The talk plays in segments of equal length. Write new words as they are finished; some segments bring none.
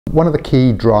One of the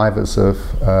key drivers of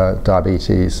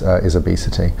diabetes is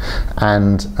obesity,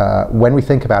 and when we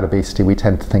think about obesity we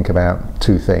tend to think about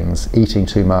two things: eating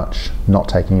too much, not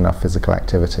taking enough physical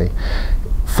activity.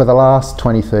 For the last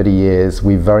 20-30 years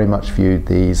we've very much viewed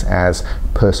these as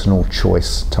personal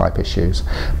choice type issues,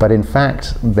 but in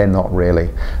fact they're not really.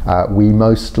 We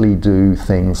mostly do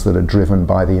things that are driven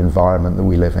by the environment that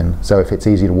we live in. So if it's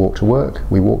easy to walk to work,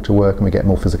 we walk to work and we get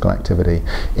more physical activity.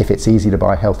 If it's easy to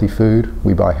buy healthy food,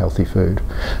 we buy healthy food.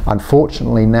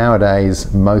 Unfortunately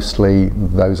nowadays mostly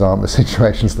those aren't the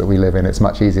situations that we live in. It's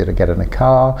much easier to get in a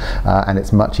car and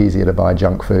it's much easier to buy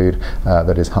junk food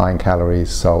that is high in calories,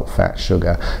 salt, fat,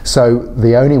 sugar. So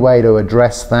the only way to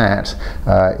address that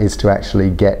is to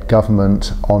actually get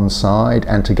government on side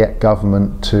and to get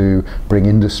government to bring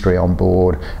industry on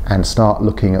board and start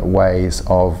looking at ways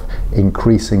of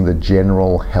increasing the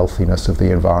general healthiness of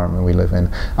the environment we live in.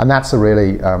 And that's a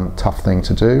really tough thing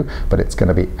to do, but it's going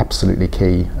to be absolutely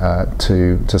key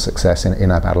to success in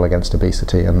our battle against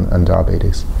obesity and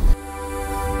diabetes.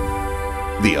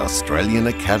 The Australian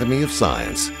Academy of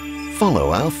Science.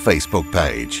 Follow our Facebook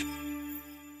page.